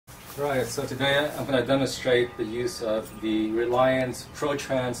Right, so today I'm going to demonstrate the use of the Reliance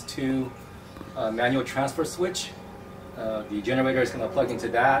ProTrans 2 manual transfer switch. The generator is going to plug into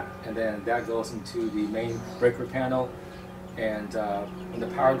that, and then that goes into the main breaker panel. And when the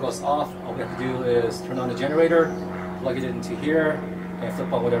power goes off, all we have to do is turn on the generator, plug it into here, and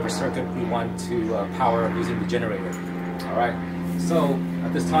flip on whatever circuit we want to power using the generator. Alright, so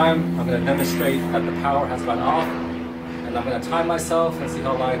at this time I'm going to demonstrate that the power has gone off. And I'm going to time myself and see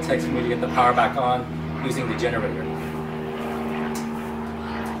how long it takes for me to get the power back on using the generator.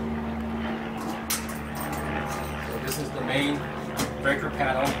 So this is the main breaker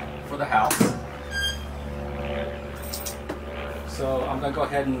panel for the house. So I'm going to go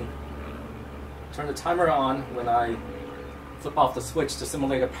ahead and turn the timer on when I flip off the switch to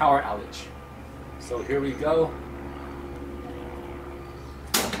simulate a power outage. So here we go.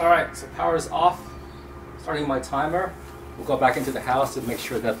 Alright, so power is off. Starting my timer. We'll go back into the house to make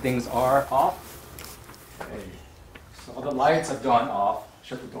sure that things are off. Okay. So all the lights have gone off.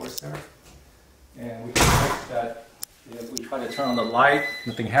 Shut the doors there. And we can check that if we try to turn on the light,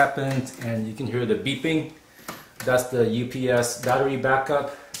 nothing happens, and you can hear the beeping. That's the UPS battery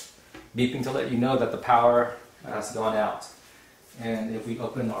backup beeping to let you know that the power has gone out. And if we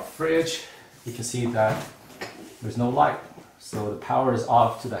open our fridge, you can see that there's no light. So the power is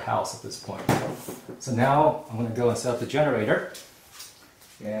off to the house at this point. So now I'm going to go and set up the generator,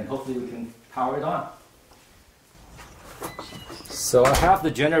 and hopefully we can power it on. So I have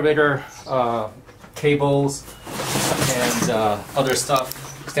the generator cables and other stuff,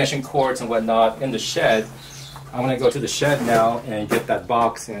 extension cords and whatnot in the shed. I'm going to go to the shed now and get that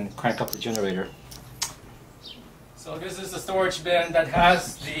box and crank up the generator. So this is the storage bin that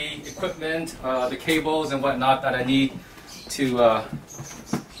has the equipment, the cables and whatnot that I need to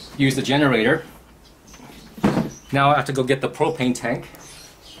use the generator. Now I have to go get the propane tank.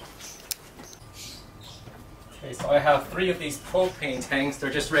 Okay, so I have 3 of these propane tanks. They're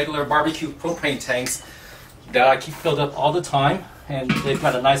just regular barbecue propane tanks that I keep filled up all the time, and they've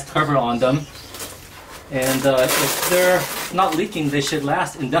got a nice cover on them. And if they're not leaking, they should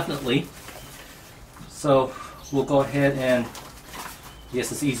last indefinitely. So we'll go ahead and,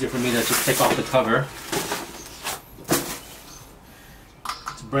 yes, it's easier for me to just take off the cover.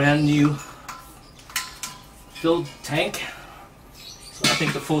 Brand new filled tank. So I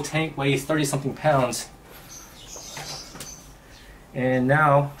think the full tank weighs 30-something pounds. And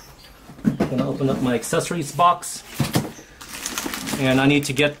now I'm going to open up my accessories box, and I need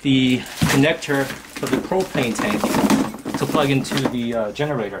to get the connector for the propane tank to plug into the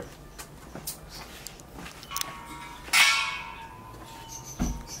generator.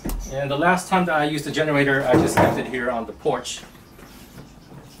 And the last time that I used the generator, I just left it here on the porch.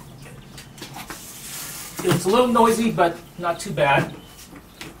 It's a little noisy, but not too bad.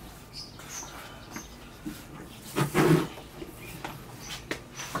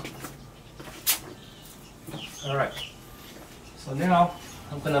 Alright, so now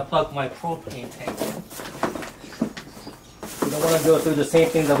I'm going to plug my propane tank in. We don't want to go through the same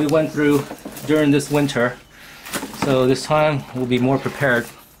thing that we went through during this winter, so this time we'll be more prepared.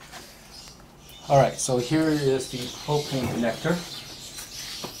 Alright, so here is the propane connector.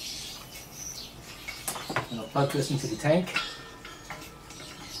 I'm going to plug this into the tank.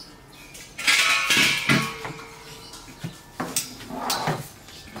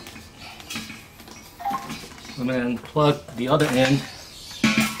 And then plug the other end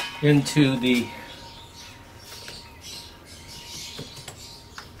into the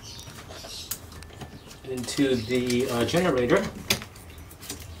generator.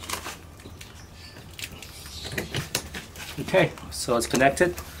 Okay, so it's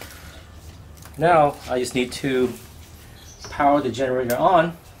connected. Now I just need to power the generator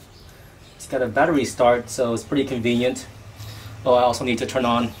on. It's got a battery start, so it's pretty convenient. Oh, I also need to turn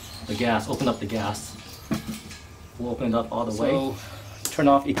on the gas, open up the gas. We'll open it up all the way. Turn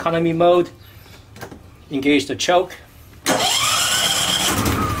off economy mode, engage the choke. Starts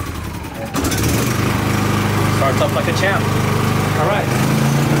up like a champ. Alright,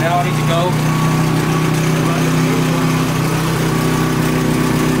 now I need to go.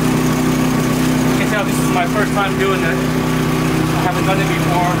 This is my first time doing it. I haven't done it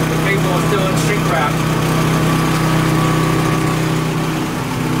before. The cable is still in shrink wrap.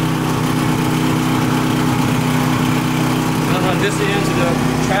 I'm going to run this into the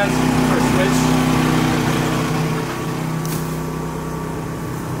transfer switch.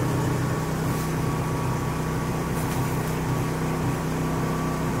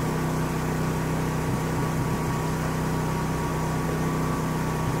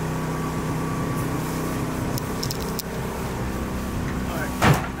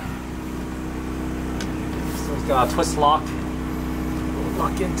 It's got a twist lock.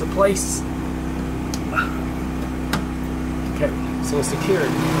 Lock into place. Okay, so it's secured.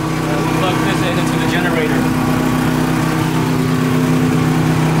 We plug this in into the generator.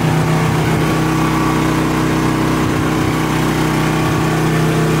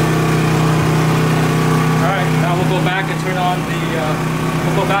 Alright, now we'll go back and turn on the,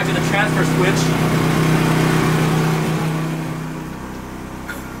 we'll go back to the transfer switch.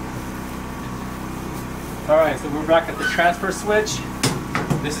 Alright, so we're back at the transfer switch.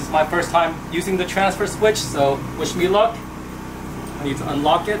 This is my first time using the transfer switch, so wish me luck. I need to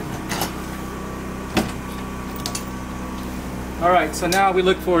unlock it. Alright, so now we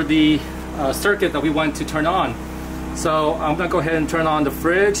look for the circuit that we want to turn on. So I'm going to go ahead and turn on the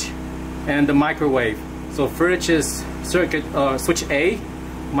fridge and the microwave. So fridge is circuit switch A,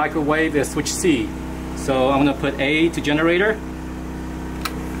 microwave is switch C. So I'm going to put A to generator,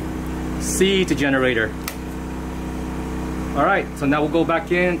 C to generator. Alright, so now we'll go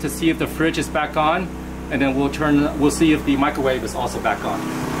back in to see if the fridge is back on, and then we'll see if the microwave is also back on.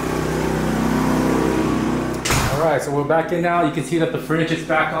 Alright, so we're back in now. You can see that the fridge is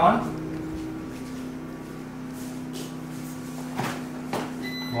back on.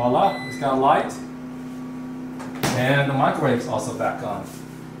 Voila, it's got a light. And the microwave is also back on.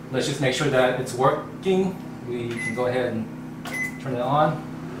 Let's just make sure that it's working. We can go ahead and turn it on.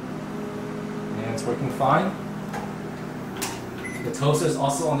 And it's working fine. The toaster is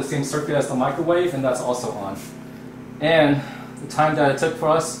also on the same circuit as the microwave, and that's also on. And the time that it took for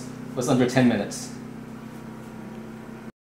us was under 10 minutes.